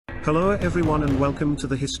Hello everyone and welcome to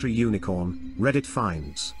the History Unicorn, Reddit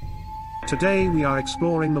Finds. Today we are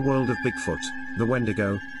exploring the world of Bigfoot, the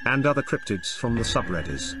Wendigo, and other cryptids from the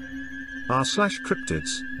subreddits.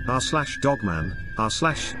 r/cryptids, r/dogman,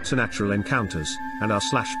 r/SupernaturalEncounters, and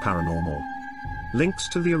r/paranormal. Links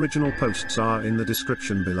to the original posts are in the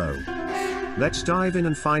description below. Let's dive in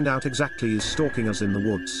and find out exactly who's stalking us in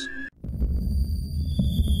the woods.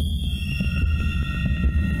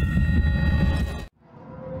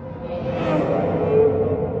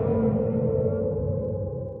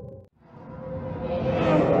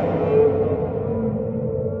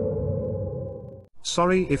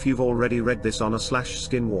 Sorry if you've already read this on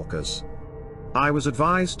r/skinwalkers. I was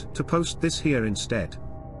advised to post this here instead.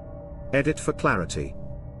 Edit for clarity.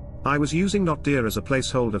 I was using not deer as a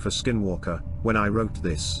placeholder for skinwalker when I wrote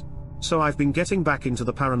this. So I've been getting back into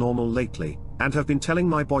the paranormal lately, and have been telling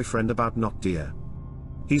my boyfriend about not deer.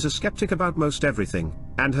 He's a skeptic about most everything,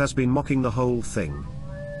 and has been mocking the whole thing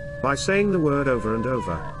by saying the word over and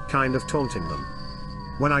over, kind of taunting them.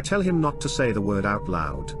 When I tell him not to say the word out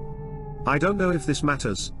loud. I don't know if this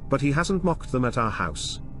matters, but he hasn't mocked them at our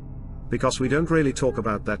house. Because we don't really talk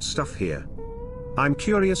about that stuff here. I'm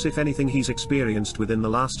curious if anything he's experienced within the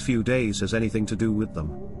last few days has anything to do with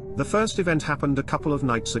them. The first event happened a couple of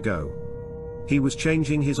nights ago. He was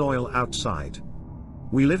changing his oil outside.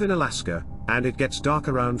 We live in Alaska, and it gets dark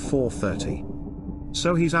around 4:30.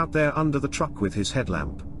 So he's out there under the truck with his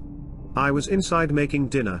headlamp. I was inside making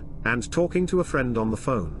dinner, and talking to a friend on the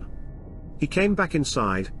phone. He came back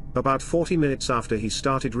inside, about 40 minutes after he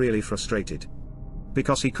started really frustrated.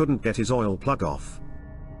 Because he couldn't get his oil plug off.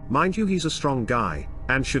 Mind you, he's a strong guy,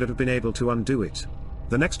 and should have been able to undo it.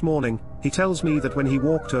 The next morning, he tells me that when he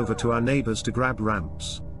walked over to our neighbors to grab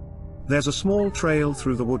ramps. There's a small trail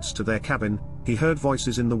through the woods to their cabin, he heard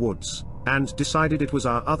voices in the woods, and decided it was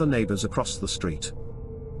our other neighbors across the street.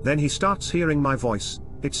 Then he starts hearing my voice,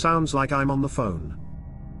 it sounds like I'm on the phone.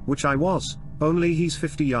 Which I was, only he's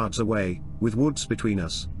 50 yards away, with woods between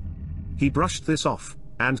us. He brushed this off,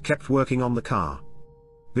 and kept working on the car.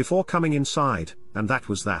 Before coming inside, and that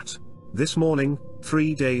was that. This morning,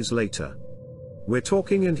 3 days later. We're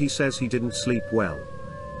talking and he says he didn't sleep well.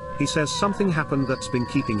 He says something happened that's been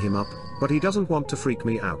keeping him up, but he doesn't want to freak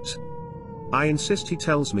me out. I insist he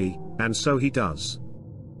tells me, and so he does.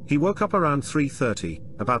 He woke up around 3:30,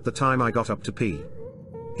 about the time I got up to pee.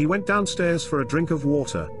 He went downstairs for a drink of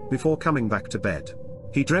water, before coming back to bed.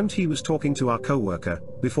 He dreamt he was talking to our co-worker,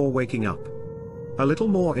 before waking up. A little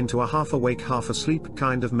more into a half-awake half-asleep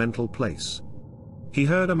kind of mental place. He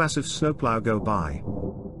heard a massive snowplow go by.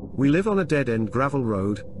 We live on a dead-end gravel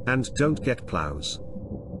road, and don't get plows.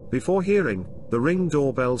 Before hearing the ring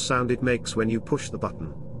doorbell sound it makes when you push the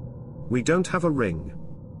button. We don't have a ring.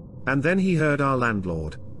 And then he heard our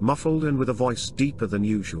landlord, muffled and with a voice deeper than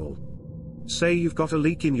usual, say you've got a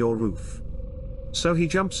leak in your roof. So he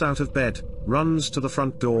jumps out of bed, runs to the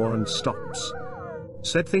front door and stops.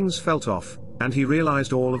 Said things felt off, and he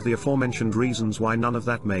realized all of the aforementioned reasons why none of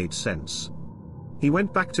that made sense. He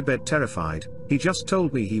went back to bed terrified, he just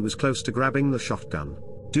told me he was close to grabbing the shotgun.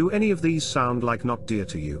 Do any of these sound like not deer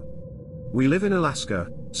to you? We live in Alaska,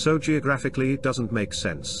 so geographically it doesn't make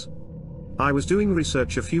sense. I was doing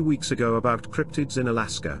research a few weeks ago about cryptids in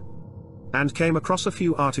Alaska. And came across a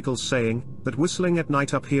few articles saying that whistling at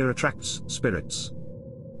night up here attracts spirits.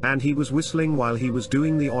 And he was whistling while he was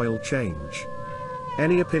doing the oil change.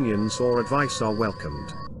 Any opinions or advice are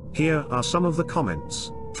welcomed. Here are some of the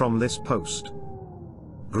comments from this post.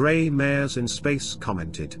 Grey Mares in Space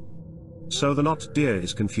commented. So the not deer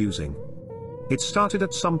is confusing. It started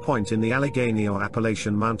at some point in the Allegheny or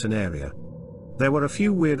Appalachian Mountain area. There were a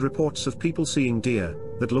few weird reports of people seeing deer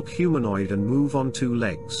that look humanoid and move on two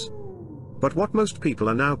legs. But what most people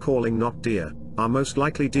are now calling not deer, are most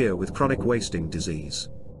likely deer with chronic wasting disease.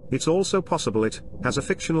 It's also possible it has a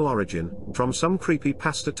fictional origin, from some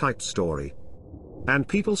creepypasta type story. And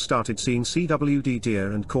people started seeing CWD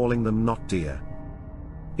deer and calling them not deer.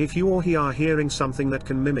 If you or he are hearing something that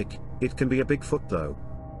can mimic, it can be a Bigfoot though.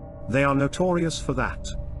 They are notorious for that.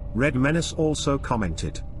 Red Menace also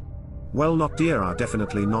commented. Well, not deer are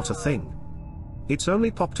definitely not a thing. It's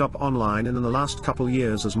only popped up online in the last couple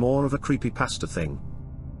years as more of a creepypasta thing.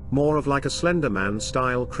 More of like a Slender Man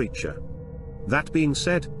style creature. That being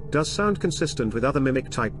said, does sound consistent with other mimic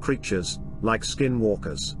type creatures, like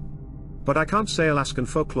skinwalkers. But I can't say Alaskan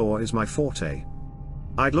folklore is my forte.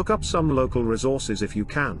 I'd look up some local resources if you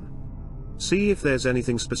can. See if there's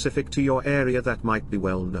anything specific to your area that might be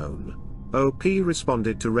well known. OP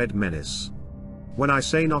responded to Red Menace. When I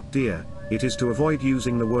say not deer, it is to avoid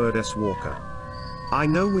using the word S-walker. I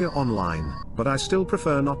know we're online, but I still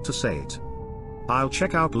prefer not to say it. I'll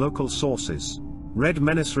check out local sources. Red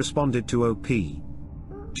Menace responded to OP.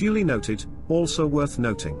 Duly noted. Also worth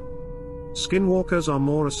noting, skinwalkers are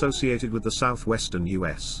more associated with the southwestern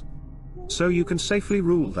US. So you can safely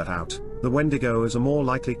rule that out. The wendigo is a more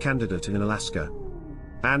likely candidate in Alaska.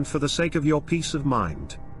 And for the sake of your peace of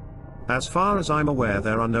mind, as far as I'm aware,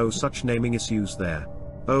 there are no such naming issues there.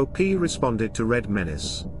 OP responded to Red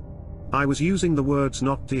Menace. I was using the words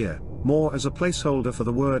not deer, more as a placeholder for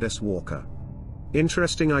the word S-walker.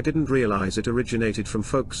 Interesting, I didn't realize it originated from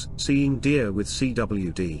folks seeing deer with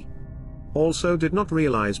CWD. Also did not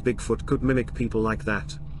realize Bigfoot could mimic people like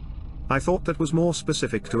that. I thought that was more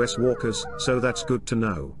specific to S-walkers, so that's good to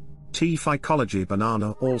know. T-Phycology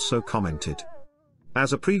Banana also commented.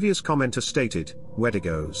 As a previous commenter stated,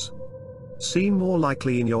 wendigos seem more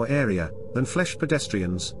likely in your area than flesh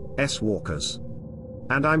pedestrians, S-walkers.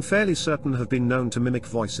 And I'm fairly certain have been known to mimic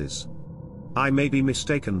voices. I may be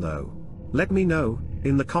mistaken though. Let me know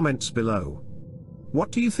in the comments below.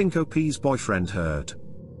 What do you think OP's boyfriend heard?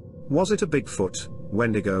 Was it a Bigfoot,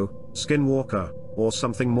 wendigo, skinwalker, or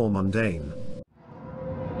something more mundane?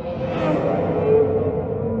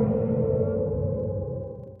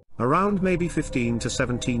 Around maybe 15 to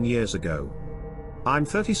 17 years ago. I'm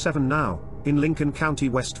 37 now, in Lincoln County,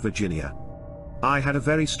 West Virginia. I had a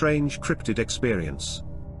very strange cryptid experience.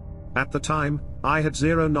 At the time, I had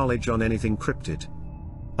zero knowledge on anything cryptid,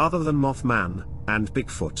 other than Mothman and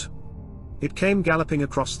Bigfoot. It came galloping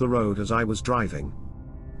across the road as I was driving.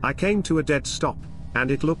 I came to a dead stop, and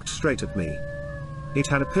it looked straight at me. It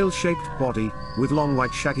had a pill-shaped body, with long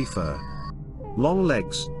white shaggy fur, long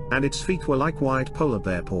legs, and its feet were like wide polar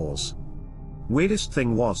bear paws. Weirdest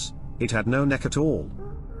thing was, it had no neck at all.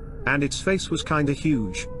 And its face was kinda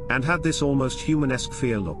huge, and had this almost human-esque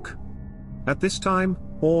fear look. At this time,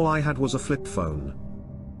 all I had was a flip phone.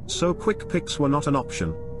 So quick pics were not an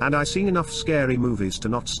option, and I seen enough scary movies to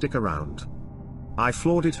not stick around. I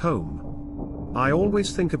floored it home. I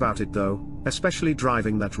always think about it though, especially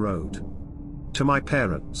driving that road. To my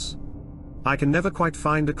parents. I can never quite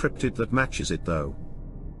find a cryptid that matches it though.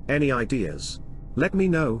 Any ideas? Let me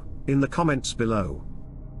know in the comments below.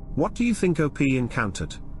 What do you think OP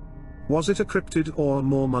encountered? Was it a cryptid or a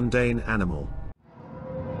more mundane animal?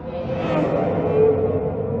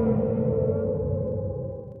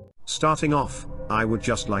 Starting off, I would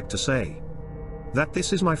just like to say that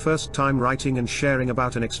this is my first time writing and sharing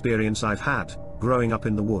about an experience I've had, growing up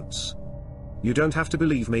in the woods. You don't have to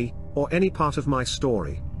believe me, or any part of my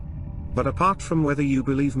story. But apart from whether you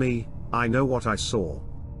believe me, I know what I saw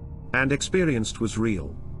and experienced was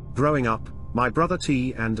real. Growing up, my brother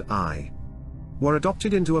T and I were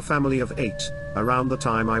adopted into a family of 8, around the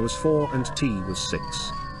time I was 4 and T was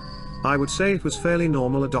 6. I would say it was fairly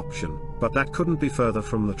normal adoption, but that couldn't be further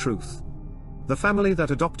from the truth. The family that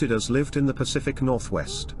adopted us lived in the Pacific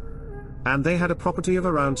Northwest. And they had a property of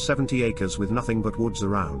around 70 acres with nothing but woods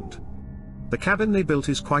around. The cabin they built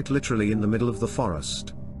is quite literally in the middle of the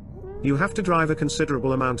forest. You have to drive a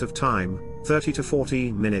considerable amount of time, 30 to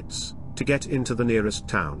 40 minutes, to get into the nearest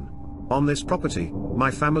town. On this property, my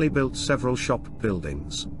family built several shop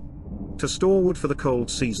buildings to store wood for the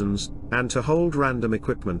cold seasons, and to hold random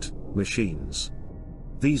equipment, machines.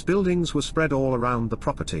 These buildings were spread all around the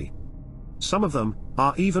property. Some of them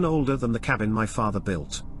are even older than the cabin my father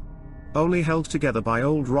built, only held together by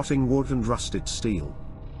old rotting wood and rusted steel.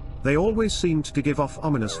 They always seemed to give off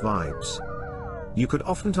ominous vibes. You could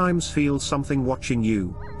oftentimes feel something watching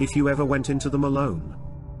you, if you ever went into them alone.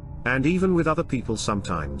 And even with other people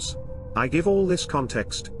sometimes. I give all this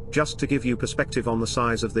context, just to give you perspective on the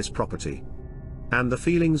size of this property. And the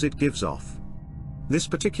feelings it gives off. This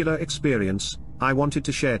particular experience, I wanted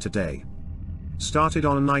to share today. Started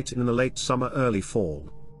on a night in the late summer, early fall.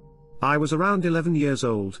 I was around 11 years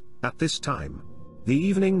old, at this time. The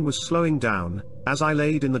evening was slowing down, as I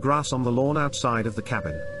laid in the grass on the lawn outside of the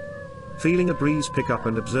cabin. Feeling a breeze pick up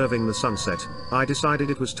and observing the sunset, I decided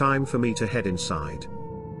it was time for me to head inside.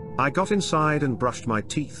 I got inside and brushed my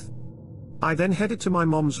teeth. I then headed to my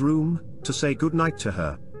mom's room, to say goodnight to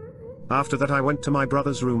her. After that I went to my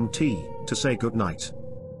brother's room T, to say goodnight.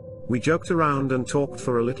 We joked around and talked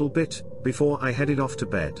for a little bit, before I headed off to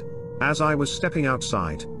bed. As I was stepping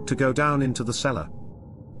outside, to go down into the cellar,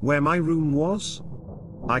 where my room was,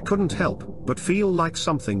 I couldn't help but feel like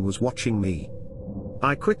something was watching me.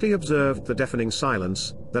 I quickly observed the deafening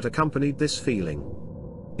silence that accompanied this feeling.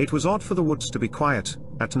 It was odd for the woods to be quiet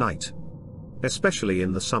at night, especially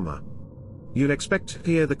in the summer. You'd expect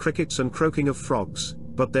to hear the crickets and croaking of frogs,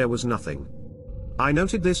 but there was nothing. I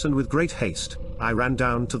noted this, and with great haste, I ran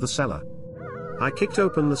down to the cellar. I kicked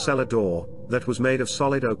open the cellar door, that was made of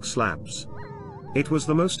solid oak slabs. It was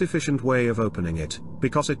the most efficient way of opening it,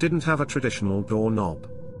 because it didn't have a traditional doorknob.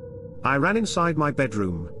 I ran inside my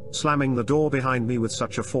bedroom, slamming the door behind me with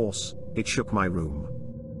such a force, it shook my room.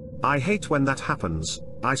 I hate when that happens,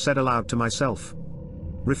 I said aloud to myself,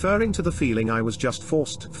 referring to the feeling I was just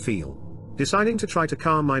forced to feel. Deciding to try to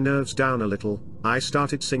calm my nerves down a little, I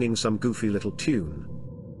started singing some goofy little tune.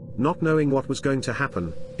 Not knowing what was going to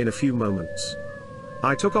happen, in a few moments,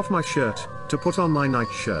 I took off my shirt, to put on my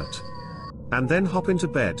nightshirt, and then hop into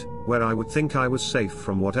bed, where I would think I was safe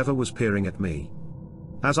from whatever was peering at me.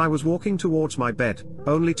 As I was walking towards my bed,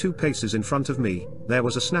 only 2 paces in front of me, there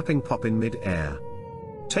was a snapping pop in mid-air.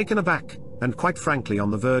 Taken aback, and quite frankly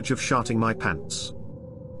on the verge of sharting my pants,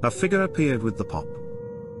 a figure appeared with the pop.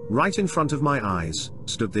 Right in front of my eyes,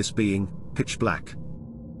 stood this being, pitch black.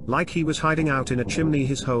 Like he was hiding out in a chimney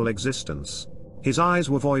his whole existence. His eyes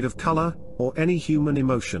were void of color, or any human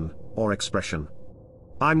emotion, or expression.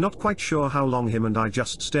 I'm not quite sure how long him and I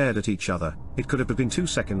just stared at each other, it could have been 2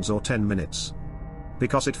 seconds or 10 minutes.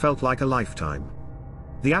 Because it felt like a lifetime.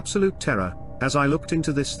 The absolute terror, as I looked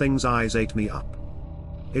into this thing's eyes, ate me up.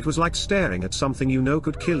 It was like staring at something you know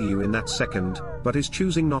could kill you in that second, but is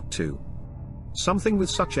choosing not to. Something with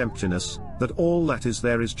such emptiness, that all that is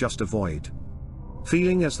there is just a void.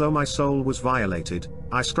 Feeling as though my soul was violated,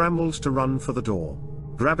 I scrambled to run for the door.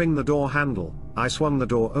 Grabbing the door handle, I swung the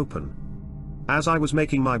door open. As I was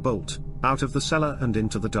making my bolt, out of the cellar and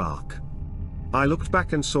into the dark, I looked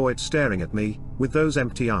back and saw it staring at me, with those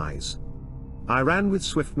empty eyes. I ran with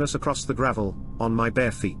swiftness across the gravel, on my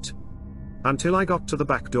bare feet, until I got to the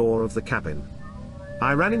back door of the cabin.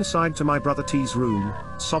 I ran inside to my brother T's room,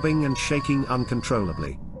 sobbing and shaking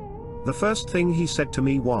uncontrollably. The first thing he said to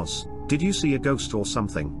me was, "Did you see a ghost or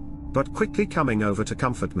something?" But quickly coming over to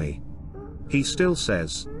comfort me. He still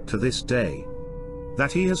says, to this day,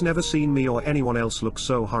 that he has never seen me or anyone else look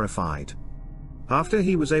so horrified. After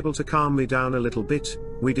he was able to calm me down a little bit,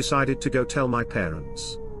 we decided to go tell my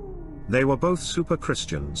parents. They were both super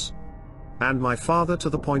Christians. And my father to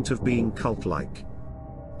the point of being cult-like.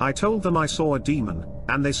 I told them I saw a demon,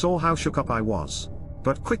 and they saw how shook up I was.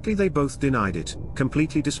 But quickly they both denied it,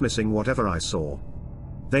 completely dismissing whatever I saw.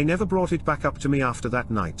 They never brought it back up to me after that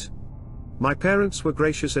night. My parents were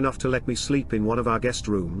gracious enough to let me sleep in one of our guest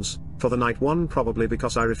rooms, for the night one, probably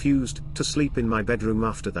because I refused to sleep in my bedroom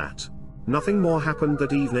after that. Nothing more happened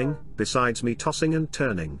that evening, besides me tossing and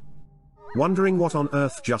turning, wondering what on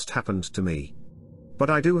earth just happened to me. But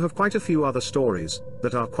I do have quite a few other stories,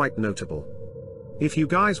 that are quite notable. If you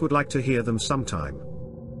guys would like to hear them sometime.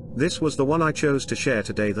 This was the one I chose to share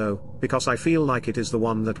today though, because I feel like it is the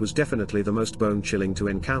one that was definitely the most bone-chilling to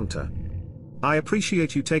encounter. I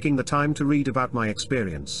appreciate you taking the time to read about my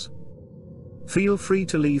experience. Feel free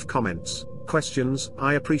to leave comments, questions,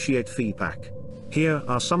 I appreciate feedback. Here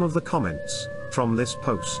are some of the comments from this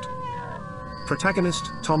post.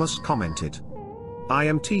 Protagonist Thomas commented, "I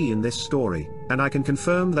am T in this story, and I can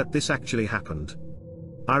confirm that this actually happened.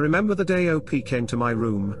 I remember the day OP came to my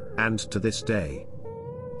room, and to this day,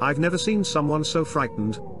 I've never seen someone so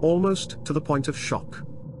frightened, almost to the point of shock.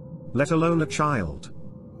 Let alone a child.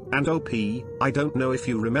 And OP, I don't know if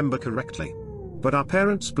you remember correctly, but our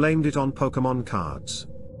parents blamed it on Pokemon cards.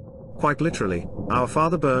 Quite literally, our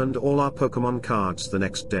father burned all our Pokemon cards the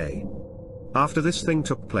next day. After this thing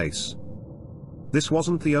took place. This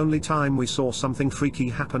wasn't the only time we saw something freaky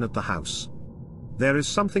happen at the house. There is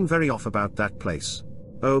something very off about that place."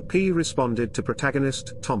 OP responded to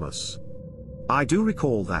protagonist Thomas. "I do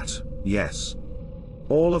recall that, yes.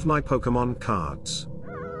 All of my Pokemon cards.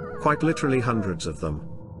 Quite literally hundreds of them.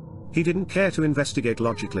 He didn't care to investigate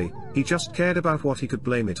logically, he just cared about what he could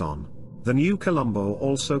blame it on." The new Columbo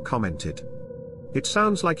also commented, "It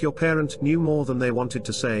sounds like your parent knew more than they wanted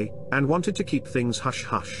to say, and wanted to keep things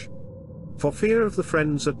hush-hush. For fear of the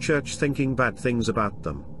friends at church thinking bad things about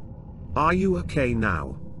them. Are you okay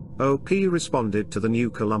now?" OP responded to the new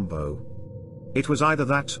Columbo, "It was either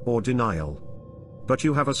that or denial. But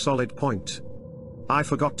you have a solid point. I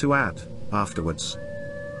forgot to add, afterwards.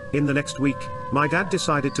 In the next week, my dad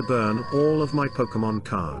decided to burn all of my Pokemon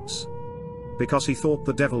cards. Because he thought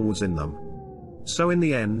the devil was in them. So in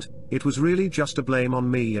the end, it was really just a blame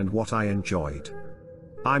on me and what I enjoyed.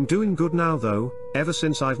 I'm doing good now though, ever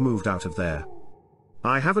since I've moved out of there.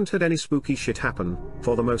 I haven't had any spooky shit happen,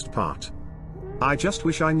 for the most part. I just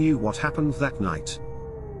wish I knew what happened that night.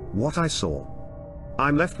 What I saw.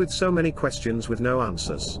 I'm left with so many questions with no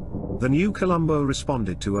answers." The new Columbo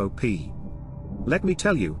responded to OP. "Let me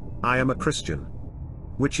tell you, I am a Christian.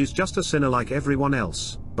 Which is just a sinner like everyone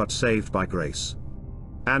else, but saved by grace.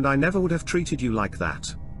 And I never would have treated you like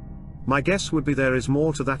that. My guess would be there is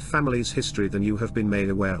more to that family's history than you have been made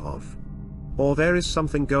aware of. Or there is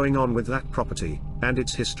something going on with that property, and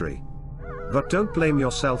its history. But don't blame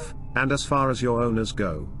yourself, and as far as your owners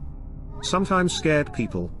go. Sometimes scared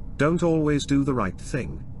people don't always do the right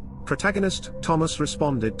thing. Protagonist Thomas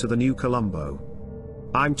responded to the New Colombo.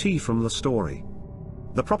 I'm T from the story.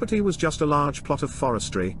 The property was just a large plot of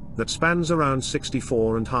forestry that spans around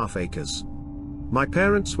 64.5 acres. My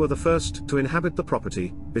parents were the first to inhabit the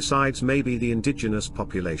property, besides maybe the indigenous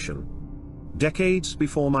population. Decades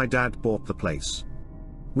before my dad bought the place.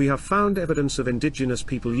 We have found evidence of indigenous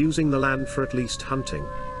people using the land for at least hunting.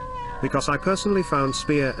 Because I personally found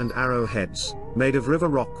spear and arrow heads, made of river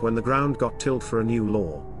rock when the ground got tilled for a new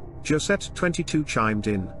law. Josette 22 chimed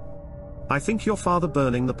in. I think your father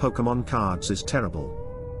burning the Pokemon cards is terrible.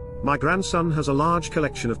 My grandson has a large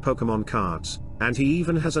collection of Pokemon cards, and he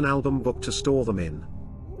even has an album book to store them in.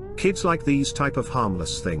 Kids like these type of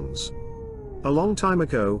harmless things. A long time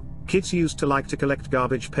ago, kids used to like to collect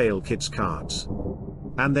garbage pail kids cards.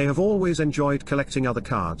 And they have always enjoyed collecting other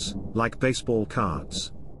cards, like baseball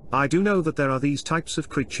cards. I do know that there are these types of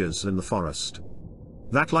creatures in the forest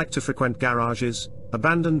that like to frequent garages,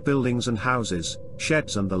 abandoned buildings and houses,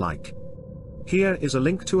 sheds and the like. Here is a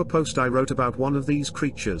link to a post I wrote about one of these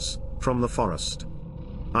creatures, from the forest.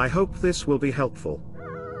 I hope this will be helpful.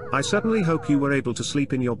 I certainly hope you were able to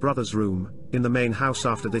sleep in your brother's room, in the main house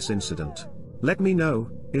after this incident. Let me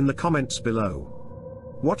know, in the comments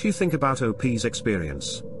below, what you think about OP's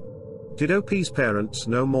experience. Did OP's parents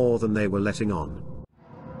know more than they were letting on?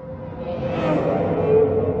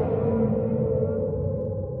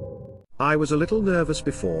 I was a little nervous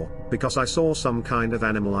before, because I saw some kind of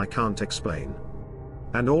animal I can't explain.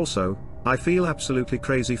 And also, I feel absolutely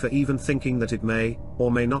crazy for even thinking that it may,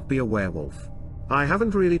 or may not be a werewolf. I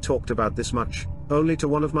haven't really talked about this much, only to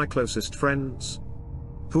one of my closest friends,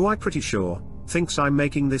 who I'm pretty sure thinks I'm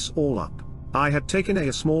making this all up. I had taken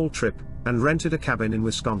a small trip, and rented a cabin in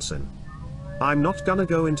Wisconsin. I'm not gonna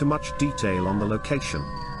go into much detail on the location,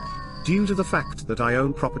 due to the fact that I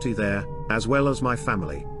own property there, as well as my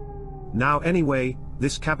family. Now anyway,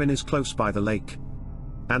 this cabin is close by the lake.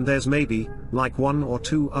 And there's maybe, like 1 or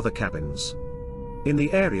 2 other cabins in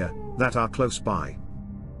the area, that are close by.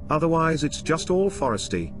 Otherwise it's just all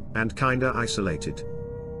foresty, and kinda isolated.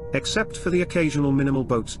 Except for the occasional minimal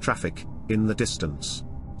boat traffic, in the distance.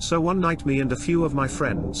 So one night me and a few of my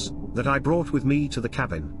friends, that I brought with me to the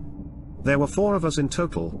cabin. There were 4 of us in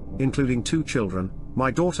total, including 2 children,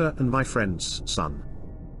 my daughter and my friend's son.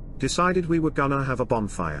 Decided we were gonna have a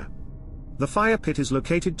bonfire. The fire pit is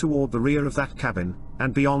located toward the rear of that cabin,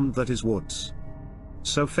 and beyond that is woods.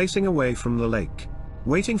 So facing away from the lake.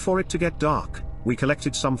 Waiting for it to get dark, we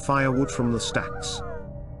collected some firewood from the stacks.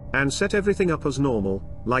 And set everything up as normal,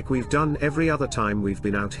 like we've done every other time we've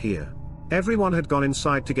been out here. Everyone had gone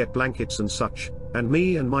inside to get blankets and such, and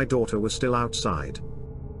me and my daughter were still outside.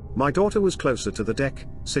 My daughter was closer to the deck,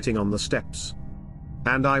 sitting on the steps.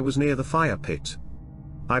 And I was near the fire pit.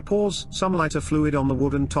 I poured some lighter fluid on the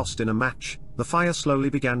wood and tossed in a match. The fire slowly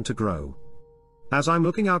began to grow. As I'm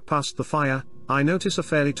looking out past the fire, I notice a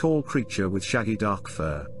fairly tall creature with shaggy dark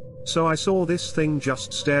fur. So I saw this thing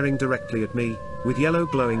just staring directly at me, with yellow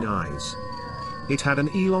glowing eyes. It had an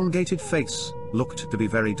elongated face, looked to be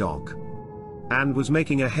very dog, and was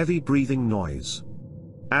making a heavy breathing noise,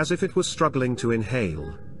 as if it was struggling to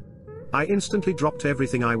inhale. I instantly dropped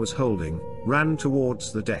everything I was holding, ran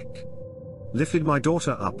towards the deck, lifted my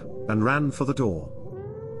daughter up, and ran for the door.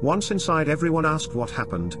 Once inside, everyone asked what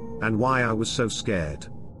happened, and why I was so scared.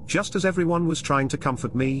 Just as everyone was trying to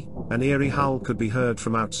comfort me, an eerie howl could be heard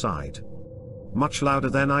from outside. Much louder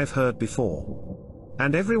than I've heard before.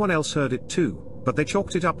 And everyone else heard it too, but they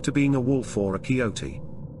chalked it up to being a wolf or a coyote.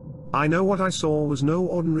 I know what I saw was no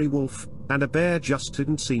ordinary wolf, and a bear just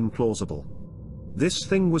didn't seem plausible. This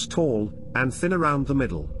thing was tall, and thin around the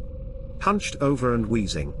middle, hunched over and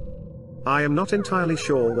wheezing. I am not entirely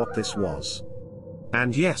sure what this was.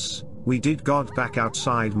 And yes, we did go back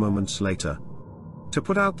outside moments later to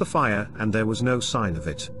put out the fire, and there was no sign of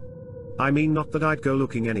it. I mean, not that I'd go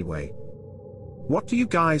looking anyway. What do you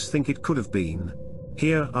guys think it could have been?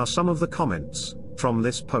 Here are some of the comments from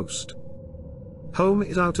this post. Home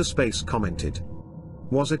is Outer Space commented.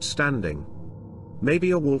 Was it standing?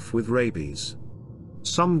 Maybe a wolf with rabies.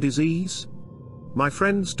 Some disease? My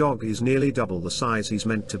friend's dog is nearly double the size he's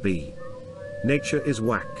meant to be. Nature is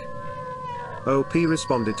whack. OP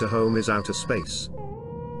responded to Home is Outer Space.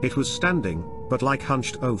 It was standing, but like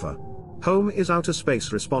hunched over. Home is Outer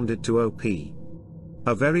Space responded to OP.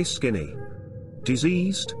 A very skinny.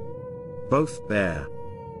 Diseased? Both there.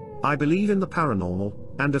 I believe in the paranormal,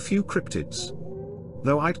 and a few cryptids.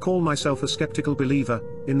 Though I'd call myself a skeptical believer,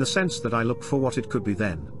 in the sense that I look for what it could be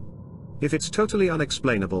then. If it's totally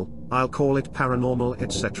unexplainable, I'll call it paranormal,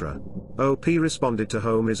 etc. OP responded to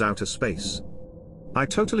home is outer space. I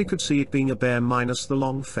totally could see it being a bear minus the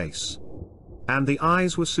long face. And the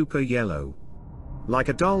eyes were super yellow. Like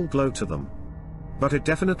a dull glow to them. But it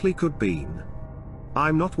definitely could been.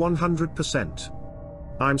 I'm not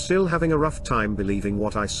 100%. I'm still having a rough time believing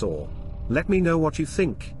what I saw. Let me know what you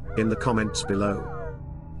think, in the comments below.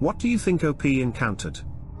 What do you think OP encountered?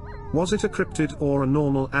 Was it a cryptid or a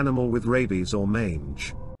normal animal with rabies or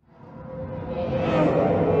mange?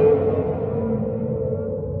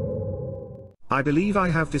 I believe I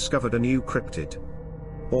have discovered a new cryptid.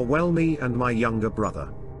 Or well, me and my younger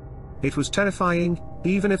brother. It was terrifying,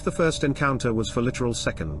 even if the first encounter was for literal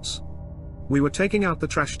seconds. We were taking out the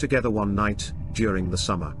trash together one night, during the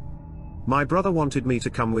summer. My brother wanted me to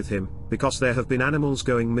come with him, because there have been animals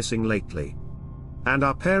going missing lately. And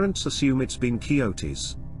our parents assume it's been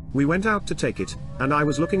coyotes. We went out to take it, and I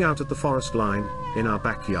was looking out at the forest line, in our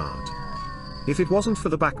backyard. If it wasn't for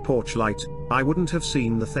the back porch light, I wouldn't have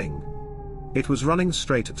seen the thing. It was running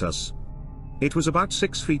straight at us. It was about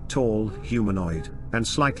 6 feet tall, humanoid, and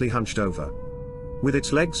slightly hunched over. With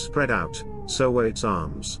its legs spread out, so were its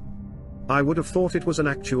arms. I would have thought it was an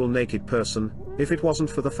actual naked person, if it wasn't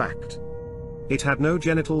for the fact. It had no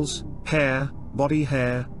genitals, hair, body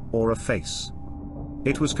hair, or a face.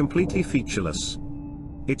 It was completely featureless.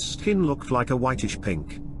 Its skin looked like a whitish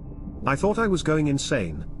pink. I thought I was going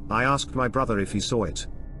insane. I asked my brother if he saw it.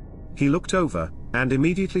 He looked over, and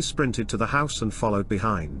immediately sprinted to the house and followed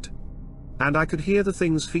behind. And I could hear the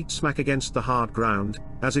thing's feet smack against the hard ground,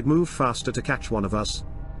 as it moved faster to catch one of us.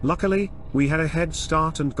 Luckily, we had a head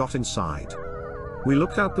start and got inside. We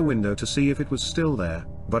looked out the window to see if it was still there,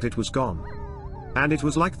 but it was gone. And it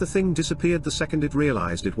was like the thing disappeared the second it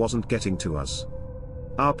realized it wasn't getting to us.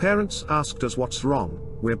 Our parents asked us what's wrong,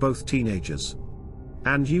 we're both teenagers.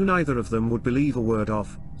 And you neither of them would believe a word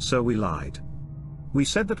of, so we lied. We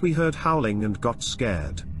said that we heard howling and got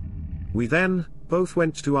scared. We then, both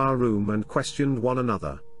went to our room and questioned one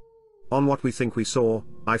another. On what we think we saw,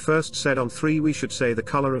 I first said on 3 we should say the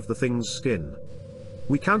color of the thing's skin.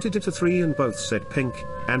 We counted it to 3 and both said pink,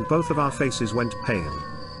 and both of our faces went pale.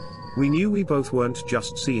 We knew we both weren't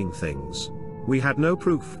just seeing things. We had no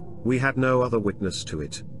proof, we had no other witness to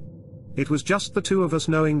it. It was just the two of us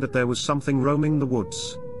knowing that there was something roaming the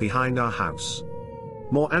woods, behind our house.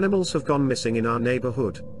 More animals have gone missing in our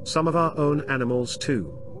neighborhood, some of our own animals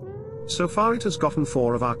too. So far it has gotten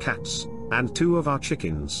 4 of our cats, and 2 of our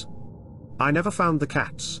chickens. I never found the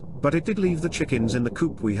cats, but it did leave the chickens in the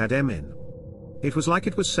coop we had them in. It was like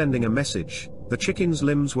it was sending a message. The chickens'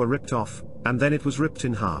 limbs were ripped off, and then it was ripped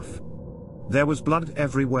in half. There was blood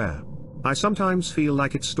everywhere. I sometimes feel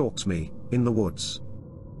like it stalks me, in the woods.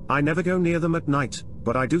 I never go near them at night,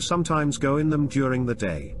 but I do sometimes go in them during the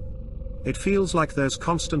day. It feels like there's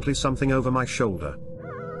constantly something over my shoulder.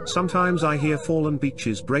 Sometimes I hear fallen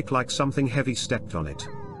beaches break like something heavy stepped on it.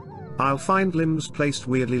 I'll find limbs placed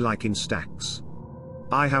weirdly like in stacks.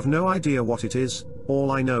 I have no idea what it is,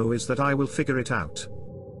 all I know is that I will figure it out.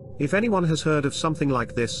 If anyone has heard of something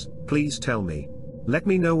like this, please tell me. Let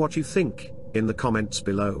me know what you think, in the comments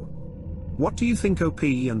below. What do you think OP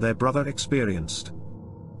and their brother experienced?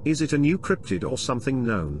 Is it a new cryptid or something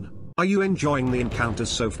known? Are you enjoying the encounters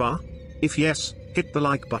so far? If yes, hit the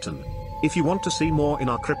like button. If you want to see more in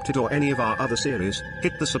our cryptid or any of our other series,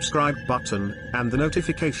 hit the subscribe button, and the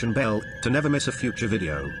notification bell, to never miss a future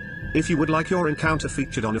video. If you would like your encounter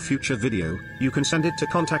featured on a future video, you can send it to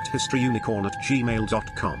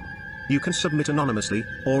contacthistoryunicorn@gmail.com. You can submit anonymously,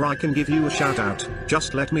 or I can give you a shout out,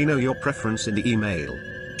 just let me know your preference in the email.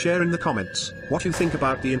 Share in the comments, what you think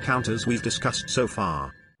about the encounters we've discussed so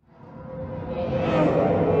far.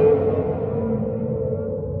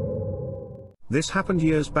 This happened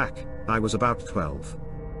years back. I was about 12.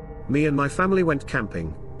 Me and my family went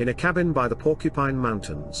camping, in a cabin by the Porcupine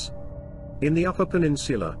Mountains. In the Upper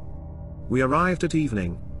Peninsula. We arrived at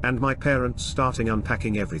evening, and my parents starting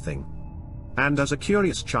unpacking everything. And as a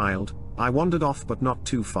curious child, I wandered off but not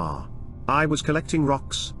too far. I was collecting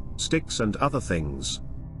rocks, sticks and other things.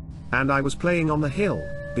 And I was playing on the hill,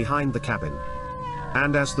 behind the cabin.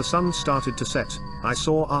 And as the sun started to set, I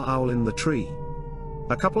saw our owl in the tree.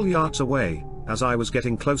 A couple yards away, as I was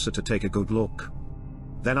getting closer to take a good look.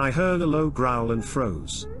 Then I heard a low growl and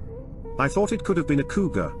froze. I thought it could have been a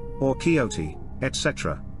cougar, or coyote,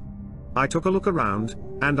 etc. I took a look around,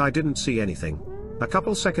 and I didn't see anything. A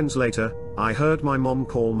couple seconds later, I heard my mom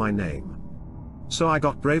call my name. So I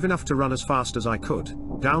got brave enough to run as fast as I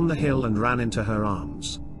could, down the hill and ran into her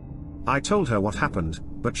arms. I told her what happened,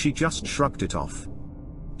 but she just shrugged it off.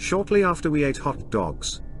 Shortly after we ate hot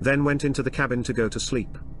dogs, then went into the cabin to go to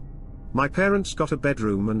sleep. My parents got a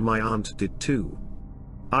bedroom and my aunt did too.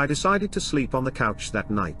 I decided to sleep on the couch that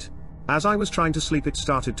night. As I was trying to sleep, it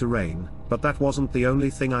started to rain, but that wasn't the only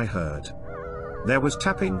thing I heard. There was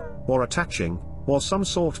tapping, or attaching, or some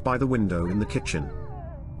sort by the window in the kitchen.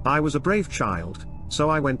 I was a brave child, so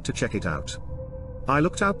I went to check it out. I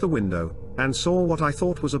looked out the window, and saw what I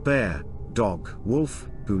thought was a bear, dog, wolf,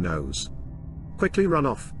 who knows. Quickly run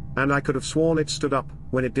off, and I could have sworn it stood up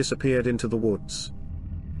when it disappeared into the woods.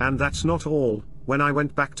 And that's not all. When I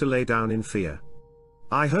went back to lay down in fear,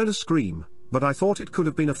 I heard a scream, but I thought it could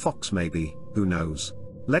have been a fox maybe, who knows.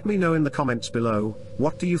 Let me know in the comments below,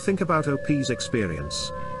 what do you think about OP's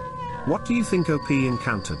experience? What do you think OP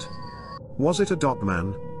encountered? Was it a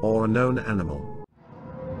dogman, or a known animal?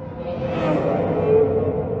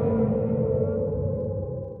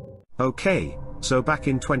 Okay, so back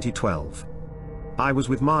in 2012. I was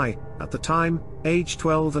with my, at the time, age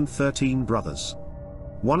 12 and 13 brothers.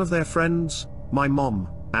 One of their friends, my mom,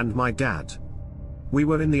 and my dad. We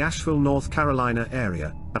were in the Asheville, North Carolina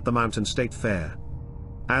area, at the Mountain State Fair.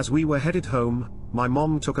 As we were headed home, my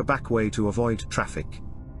mom took a back way to avoid traffic.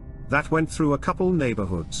 That went through a couple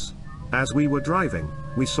neighborhoods. As we were driving,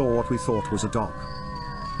 we saw what we thought was a dog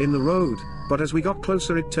in the road, but as we got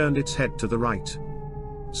closer it turned its head to the right.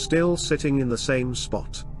 Still sitting in the same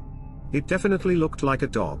spot. It definitely looked like a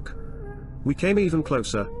dog. We came even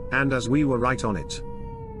closer, and as we were right on it,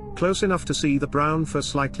 close enough to see the brown fur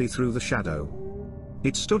slightly through the shadow,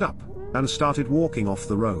 it stood up, and started walking off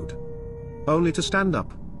the road. Only to stand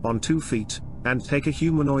up, on 2 feet, and take a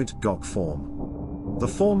humanoid dog form. The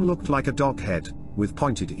form looked like a dog head, with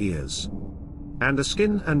pointed ears. And a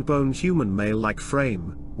skin and bone human male-like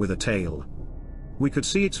frame, with a tail. We could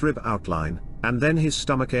see its rib outline, and then his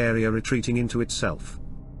stomach area retreating into itself.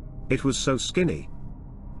 It was so skinny.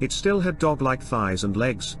 It still had dog-like thighs and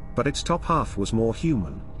legs, but its top half was more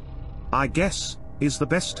human. I guess, is the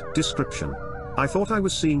best description. I thought I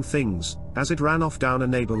was seeing things, as it ran off down a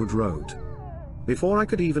neighborhood road. Before I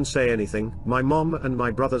could even say anything, my mom and my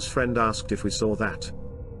brother's friend asked if we saw that.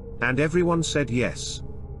 And everyone said yes.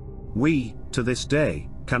 We, to this day,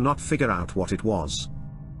 cannot figure out what it was.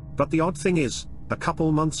 But the odd thing is, a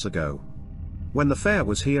couple months ago, when the fair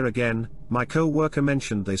was here again, my co-worker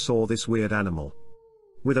mentioned they saw this weird animal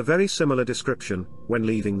with a very similar description when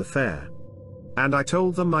leaving the fair. And I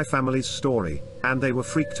told them my family's story, and they were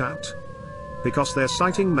freaked out, because their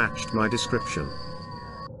sighting matched my description.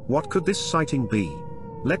 What could this sighting be?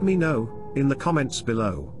 Let me know, in the comments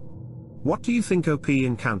below. What do you think OP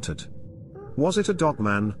encountered? Was it a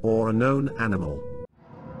dogman, or a known animal?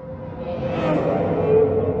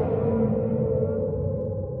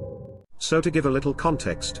 So to give a little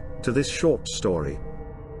context to this short story,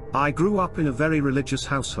 I grew up in a very religious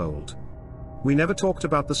household. We never talked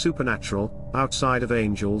about the supernatural, outside of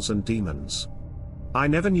angels and demons. I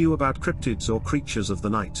never knew about cryptids or creatures of the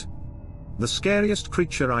night. The scariest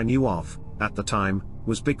creature I knew of, at the time,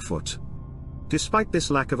 was Bigfoot. Despite this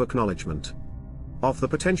lack of acknowledgement of the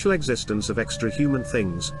potential existence of extra-human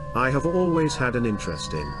things, I have always had an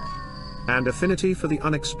interest in and affinity for the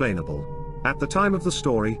unexplainable. At the time of the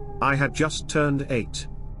story, I had just turned 8.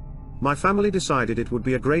 My family decided it would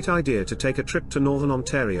be a great idea to take a trip to northern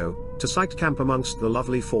Ontario, to site camp amongst the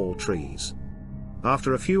lovely fall trees.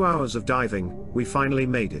 After a few hours of diving, we finally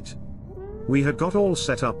made it. We had got all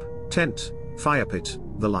set up, tent, fire pit,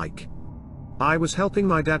 the like. I was helping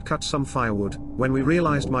my dad cut some firewood, when we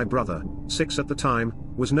realized my brother, 6 at the time,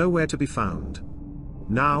 was nowhere to be found.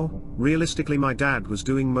 Now, realistically my dad was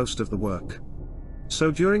doing most of the work. So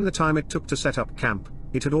during the time it took to set up camp,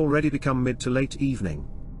 it had already become mid to late evening.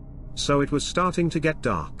 So it was starting to get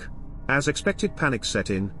dark. As expected, panic set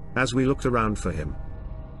in, as we looked around for him.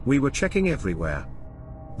 We were checking everywhere.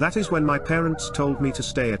 That is when my parents told me to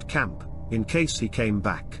stay at camp, in case he came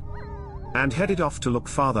back. And headed off to look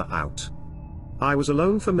farther out. I was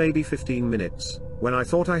alone for maybe 15 minutes, when I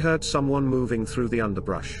thought I heard someone moving through the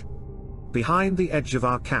underbrush behind the edge of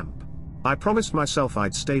our camp. I promised myself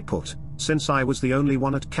I'd stay put, since I was the only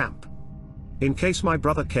one at camp, in case my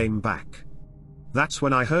brother came back. That's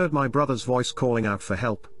when I heard my brother's voice calling out for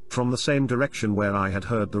help, from the same direction where I had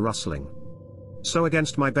heard the rustling. So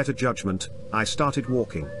against my better judgment, I started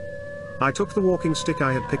walking. I took the walking stick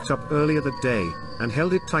I had picked up earlier that day, and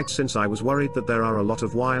held it tight since I was worried that there are a lot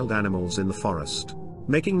of wild animals in the forest.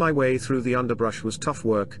 Making my way through the underbrush was tough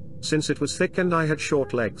work, since it was thick and I had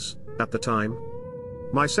short legs, at the time.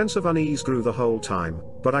 My sense of unease grew the whole time,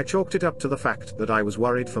 but I chalked it up to the fact that I was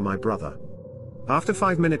worried for my brother. After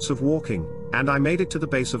 5 minutes of walking, and I made it to the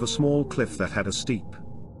base of a small cliff that had a steep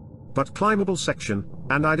but climbable section,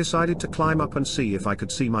 and I decided to climb up and see if I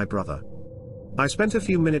could see my brother. I spent a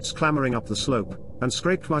few minutes clambering up the slope, and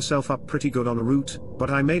scraped myself up pretty good on a root, but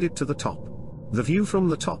I made it to the top. The view from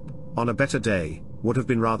the top, on a better day, would have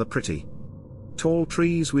been rather pretty. Tall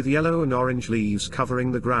trees with yellow and orange leaves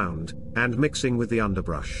covering the ground, and mixing with the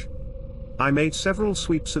underbrush. I made several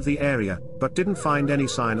sweeps of the area, but didn't find any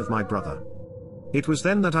sign of my brother. It was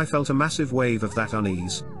then that I felt a massive wave of that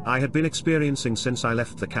unease I had been experiencing since I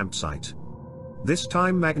left the campsite. This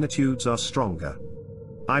time magnitudes are stronger.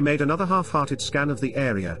 I made another half-hearted scan of the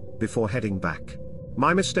area, before heading back.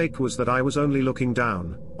 My mistake was that I was only looking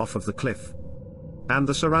down, off of the cliff, and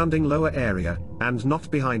the surrounding lower area, and not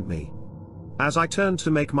behind me. As I turned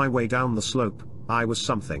to make my way down the slope, I was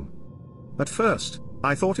something. At first,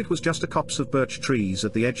 I thought it was just a copse of birch trees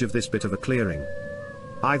at the edge of this bit of a clearing.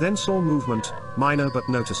 I then saw movement, minor but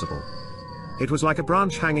noticeable. It was like a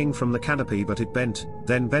branch hanging from the canopy, but it bent,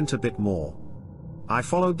 then bent a bit more. I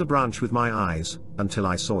followed the branch with my eyes, until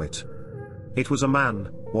I saw it. It was a man,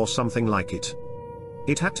 or something like it.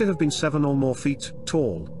 It had to have been 7 or more feet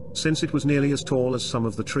tall, since it was nearly as tall as some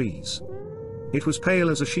of the trees. It was pale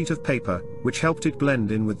as a sheet of paper, which helped it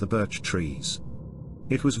blend in with the birch trees.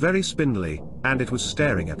 It was very spindly, and it was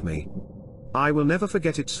staring at me. I will never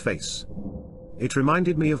forget its face. It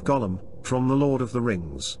reminded me of Gollum, from The Lord of the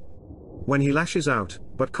Rings. When he lashes out,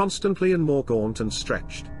 but constantly and more gaunt and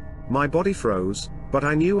stretched. My body froze, but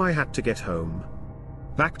I knew I had to get home.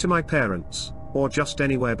 Back to my parents, or just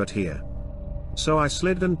anywhere but here. So I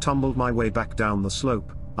slid and tumbled my way back down the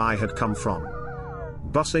slope I had come from,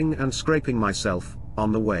 bussing and scraping myself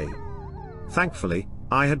on the way. Thankfully,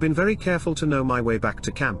 I had been very careful to know my way back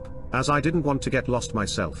to camp, as I didn't want to get lost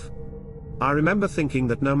myself. I remember thinking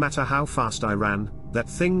that no matter how fast I ran, that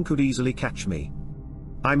thing could easily catch me.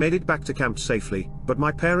 I made it back to camp safely, but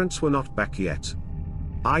my parents were not back yet.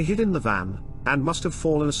 I hid in the van, and must have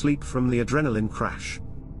fallen asleep from the adrenaline crash.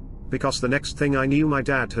 Because the next thing I knew, my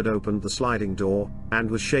dad had opened the sliding door, and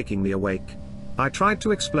was shaking me awake. I tried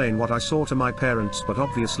to explain what I saw to my parents, but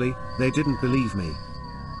obviously, they didn't believe me.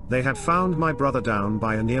 They had found my brother down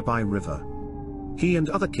by a nearby river. He and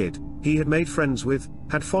other kid he had made friends with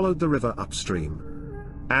had followed the river upstream,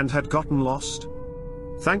 and had gotten lost.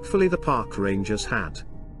 Thankfully the park rangers had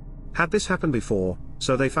this happen before,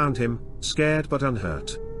 so they found him, scared but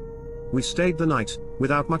unhurt. We stayed the night,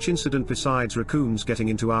 without much incident besides raccoons getting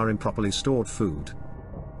into our improperly stored food.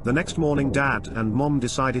 The next morning Dad and Mom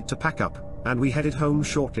decided to pack up, and we headed home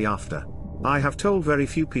shortly after. I have told very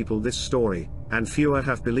few people this story, and fewer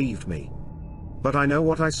have believed me. But I know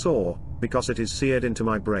what I saw, because it is seared into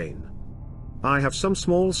my brain. I have some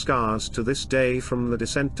small scars to this day from the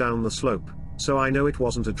descent down the slope, so I know it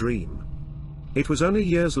wasn't a dream. It was only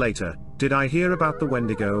years later, did I hear about the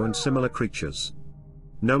wendigo and similar creatures.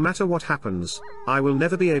 No matter what happens, I will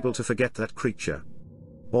never be able to forget that creature.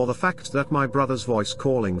 Or the fact that my brother's voice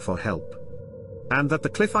calling for help. And that the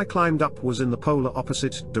cliff I climbed up was in the polar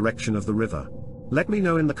opposite direction of the river. Let me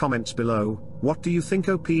know in the comments below, what do you think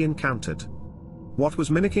OP encountered? What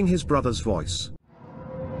was mimicking his brother's voice?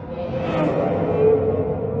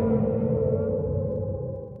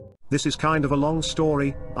 This is kind of a long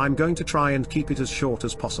story, I'm going to try and keep it as short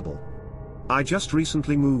as possible. I just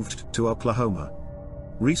recently moved to Oklahoma.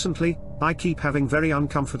 Recently, I keep having very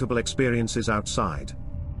uncomfortable experiences outside.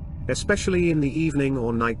 Especially in the evening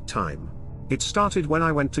or night time. It started when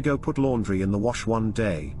I went to go put laundry in the wash one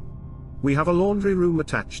day. We have a laundry room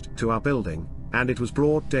attached to our building, and it was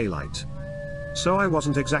broad daylight. So I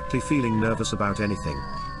wasn't exactly feeling nervous about anything.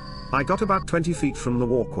 I got about 20 feet from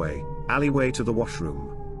the alleyway to the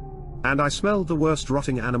washroom. And I smelled the worst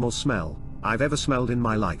rotting animal smell I've ever smelled in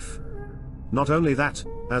my life. Not only that,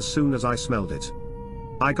 as soon as I smelled it,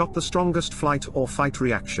 I got the strongest flight or fight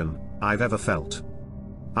reaction I've ever felt.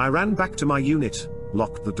 I ran back to my unit,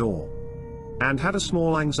 locked the door, and had a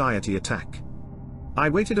small anxiety attack. I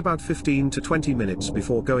waited about 15 to 20 minutes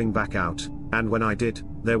before going back out, and when I did,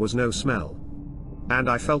 there was no smell. And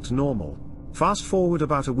I felt normal. Fast forward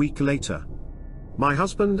about a week later. My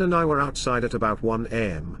husband and I were outside at about 1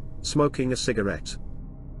 a.m., smoking a cigarette,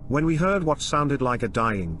 when we heard what sounded like a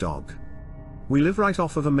dying dog. We live right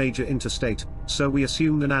off of a major interstate, so we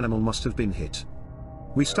assumed an animal must have been hit.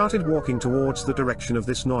 We started walking towards the direction of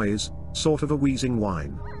this noise, sort of a wheezing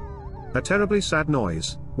whine. A terribly sad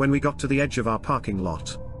noise, when we got to the edge of our parking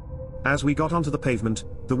lot. As we got onto the pavement,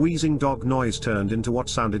 the wheezing dog noise turned into what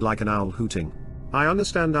sounded like an owl hooting. I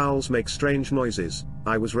understand owls make strange noises,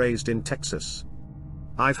 I was raised in Texas.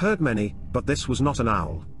 I've heard many, but this was not an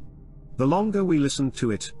owl. The longer we listened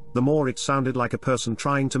to it, the more it sounded like a person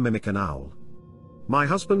trying to mimic an owl. My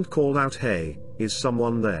husband called out, "Hey, is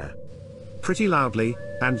someone there?" pretty loudly,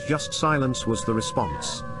 and just silence was the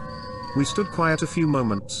response. We stood quiet a few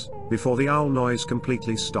moments, before the owl noise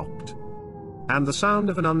completely stopped. And the sound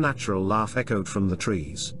of an unnatural laugh echoed from the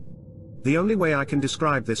trees. The only way I can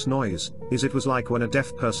describe this noise, is it was like when a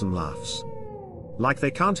deaf person laughs. Like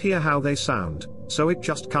they can't hear how they sound, so it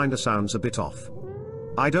just kinda sounds a bit off.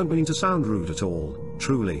 I don't mean to sound rude at all,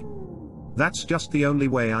 truly. That's just the only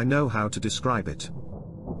way I know how to describe it.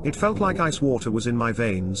 It felt like ice water was in my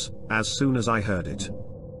veins, as soon as I heard it.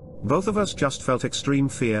 Both of us just felt extreme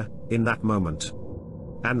fear, in that moment.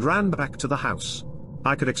 And ran back to the house.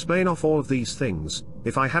 I could explain off all of these things,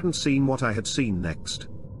 if I hadn't seen what I had seen next.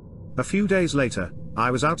 A few days later,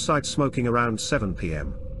 I was outside smoking around 7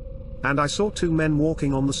 p.m. And I saw two men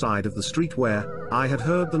walking on the side of the street where I had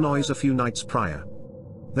heard the noise a few nights prior.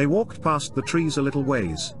 They walked past the trees a little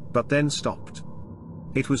ways, but then stopped.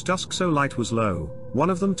 It was dusk, so light was low. One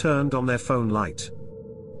of them turned on their phone light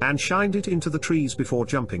and shined it into the trees before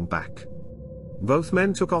jumping back. Both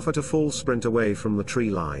men took off at a full sprint away from the tree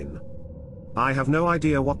line. I have no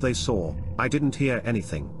idea what they saw, I didn't hear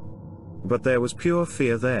anything. But there was pure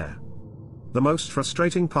fear there. The most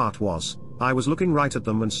frustrating part was, I was looking right at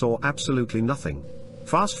them and saw absolutely nothing.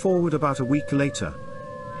 Fast forward about a week later.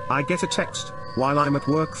 I get a text, while I'm at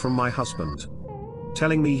work, from my husband,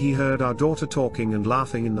 telling me he heard our daughter talking and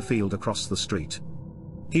laughing in the field across the street.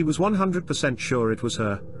 He was 100% sure it was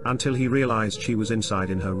her, until he realized she was inside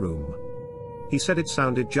in her room. He said it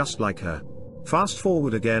sounded just like her. Fast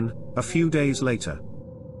forward again, a few days later.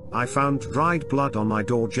 I found dried blood on my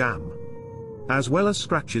door jamb, as well as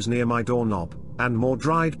scratches near my doorknob, and more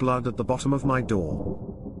dried blood at the bottom of my door.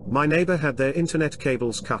 My neighbor had their internet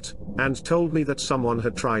cables cut, and told me that someone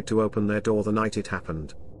had tried to open their door the night it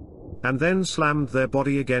happened, and then slammed their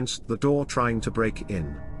body against the door trying to break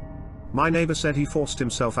in. My neighbor said he forced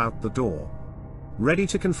himself out the door, ready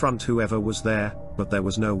to confront whoever was there, but there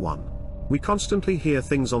was no one. We constantly hear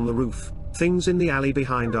things on the roof, things in the alley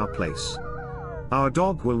behind our place. Our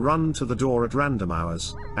dog will run to the door at random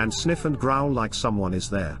hours, and sniff and growl like someone is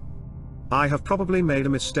there. I have probably made a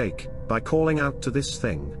mistake, by calling out to this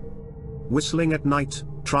thing. Whistling at night,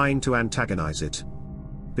 trying to antagonize it.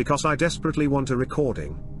 Because I desperately want a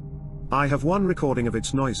recording. I have one recording of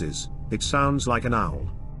its noises, it sounds like an owl.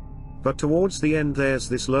 But towards the end there's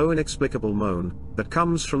this low inexplicable moan, that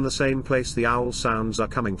comes from the same place the owl sounds are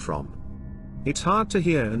coming from. It's hard to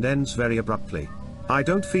hear and ends very abruptly. I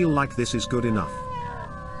don't feel like this is good enough.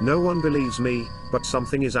 No one believes me, but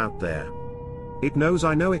something is out there. It knows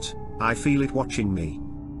I know it, I feel it watching me.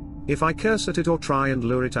 If I curse at it or try and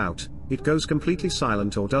lure it out, it goes completely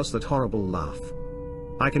silent or does that horrible laugh.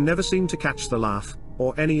 I can never seem to catch the laugh,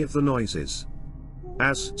 or any of the noises.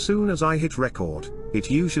 As soon as I hit record, it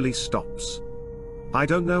usually stops. I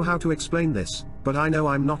don't know how to explain this, but I know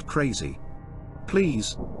I'm not crazy.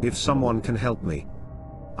 Please, if someone can help me.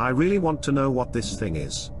 I really want to know what this thing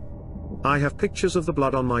is. I have pictures of the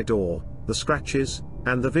blood on my door, the scratches,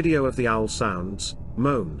 and the video of the owl sounds,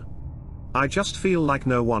 moan. I just feel like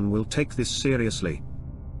no one will take this seriously.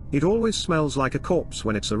 It always smells like a corpse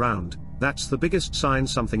when it's around, that's the biggest sign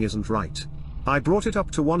something isn't right. I brought it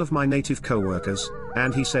up to one of my native co-workers,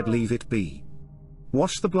 and he said leave it be.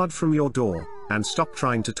 Wash the blood from your door, and stop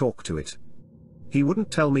trying to talk to it. He wouldn't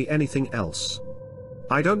tell me anything else.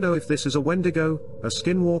 I don't know if this is a wendigo, a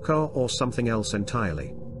skinwalker or something else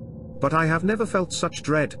entirely. But I have never felt such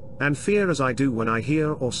dread, and fear as I do when I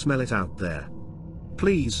hear or smell it out there.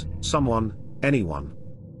 Please, someone, anyone.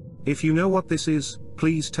 If you know what this is,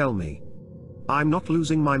 please tell me. I'm not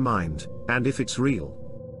losing my mind, and if it's real,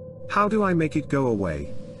 how do I make it go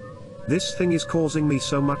away? This thing is causing me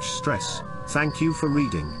so much stress. Thank you for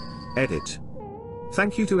reading. Edit.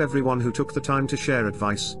 Thank you to everyone who took the time to share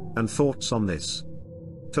advice and thoughts on this.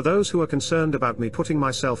 To those who are concerned about me putting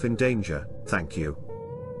myself in danger, thank you.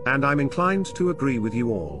 And I'm inclined to agree with you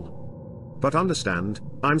all. But understand,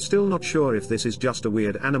 I'm still not sure if this is just a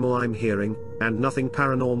weird animal I'm hearing, and nothing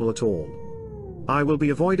paranormal at all. I will be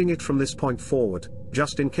avoiding it from this point forward,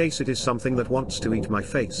 just in case it is something that wants to eat my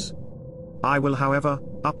face. I will, however,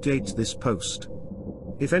 update this post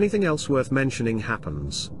if anything else worth mentioning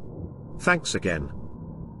happens. Thanks again.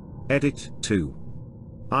 Edit 2.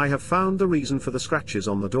 I have found the reason for the scratches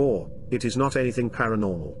on the door, it is not anything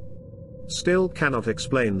paranormal. Still cannot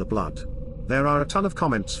explain the blood. There are a ton of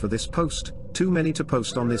comments for this post, too many to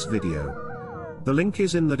post on this video. The link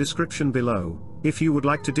is in the description below, if you would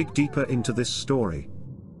like to dig deeper into this story.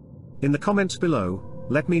 In the comments below,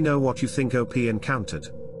 let me know what you think OP encountered.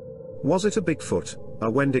 Was it a Bigfoot, a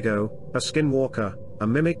wendigo, a skinwalker, a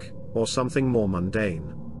mimic, or something more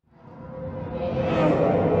mundane?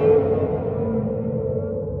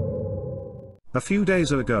 A few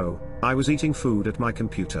days ago, I was eating food at my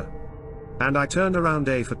computer. and I turned around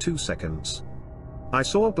for 2 seconds. I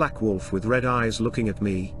saw a black wolf with red eyes looking at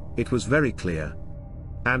me. It was very clear.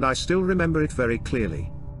 And I still remember it very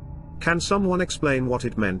clearly. Can someone explain what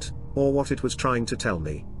it meant, or what it was trying to tell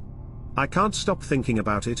me? I can't stop thinking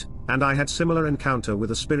about it, and I had similar encounter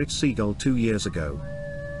with a spirit seagull 2 years ago.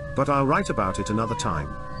 But I'll write about it another time.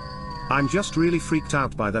 I'm just really freaked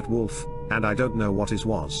out by that wolf, and I don't know what it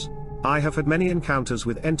was. I have had many encounters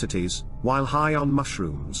with entities, while high on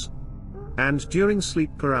mushrooms. And during sleep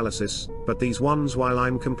paralysis, but these ones while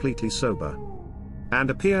I'm completely sober. And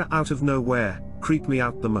appear out of nowhere, creep me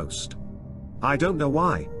out the most. I don't know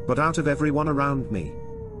why, but out of everyone around me,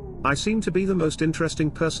 I seem to be the most interesting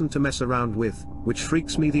person to mess around with, which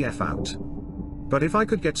freaks me the F out. But if I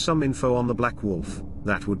could get some info on the black wolf,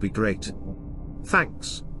 that would be great.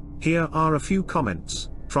 Thanks. Here are a few comments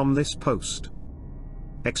from this post.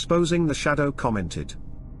 Exposing the Shadow commented.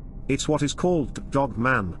 It's what is called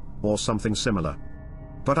dogman, or something similar.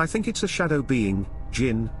 But I think it's a shadow being,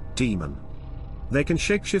 jinn, demon. They can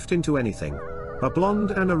shapeshift into anything. A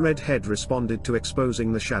blonde and a redhead responded to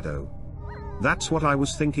exposing the shadow. That's what I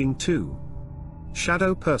was thinking too.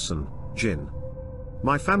 Shadow person, jinn.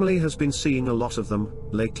 My family has been seeing a lot of them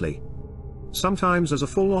lately. Sometimes as a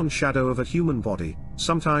full-on shadow of a human body,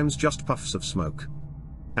 sometimes just puffs of smoke.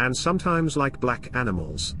 And sometimes like black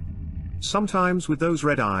animals. Sometimes with those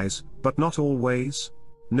red eyes, but not always.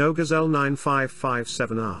 No Gazelle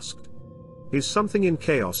 9557 asked. Is something in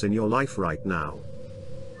chaos in your life right now?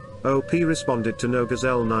 OP responded to No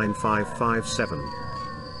Gazelle 9557.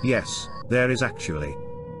 Yes, there is actually.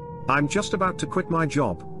 I'm just about to quit my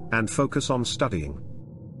job, and focus on studying.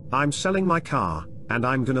 I'm selling my car, and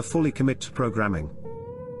I'm gonna fully commit to programming.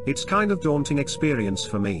 It's kind of daunting experience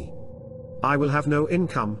for me. I will have no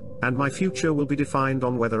income, and my future will be defined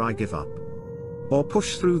on whether I give up or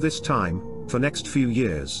push through this time, for next few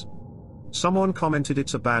years. Someone commented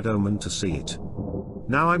it's a bad omen to see it.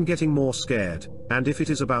 Now I'm getting more scared, and if it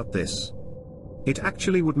is about this, it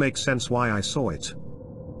actually would make sense why I saw it.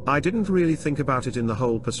 I didn't really think about it in the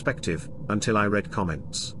whole perspective, until I read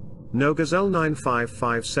comments. No Gazelle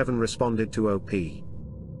 9557 responded to OP.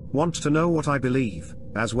 Want to know what I believe,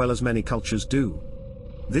 as well as many cultures do?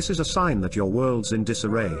 This is a sign that your world's in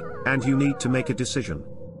disarray, and you need to make a decision.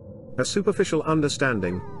 A superficial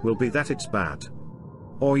understanding will be that it's bad.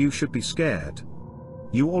 Or you should be scared.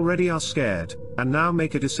 You already are scared, and now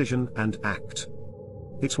make a decision and act.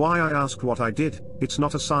 It's why I asked what I did. It's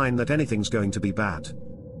not a sign that anything's going to be bad.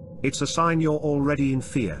 It's a sign you're already in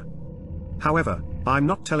fear. However, I'm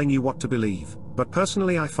not telling you what to believe, but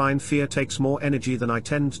personally I find fear takes more energy than I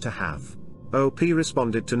tend to have. OP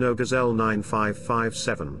responded to No Gazelle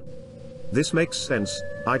 9557. This makes sense.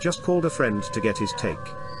 I just called a friend to get his take.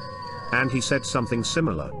 And he said something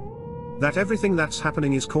similar. That everything that's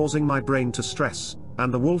happening is causing my brain to stress,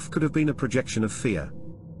 and the wolf could have been a projection of fear.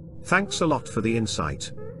 Thanks a lot for the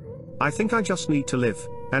insight. I think I just need to live,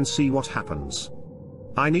 and see what happens.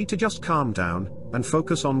 I need to just calm down, and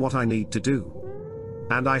focus on what I need to do.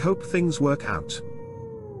 And I hope things work out.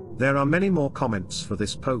 There are many more comments for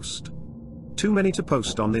this post. Too many to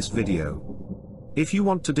post on this video. If you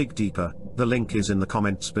want to dig deeper, the link is in the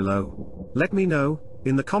comments below. Let me know,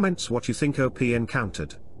 in the comments what you think OP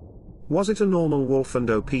encountered. Was it a normal wolf and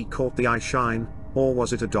OP caught the eye shine, or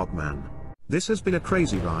was it a dogman? This has been a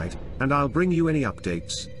crazy ride, and I'll bring you any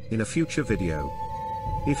updates, in a future video.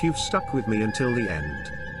 If you've stuck with me until the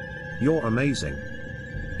end, you're amazing.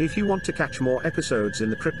 If you want to catch more episodes in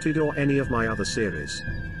the Cryptid or any of my other series,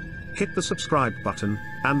 hit the subscribe button,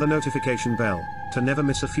 and the notification bell, to never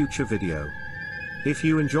miss a future video. If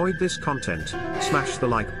you enjoyed this content, smash the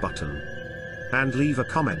like button. And leave a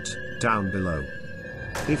comment, down below.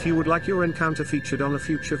 If you would like your encounter featured on a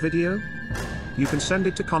future video, you can send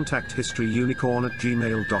it to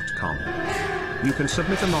contacthistoryunicorn@gmail.com. You can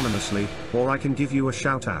submit anonymously, or I can give you a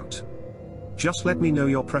shout out. Just let me know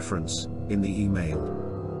your preference, in the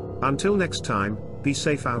email. Until next time, be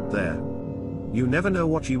safe out there. You never know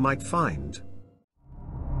what you might find.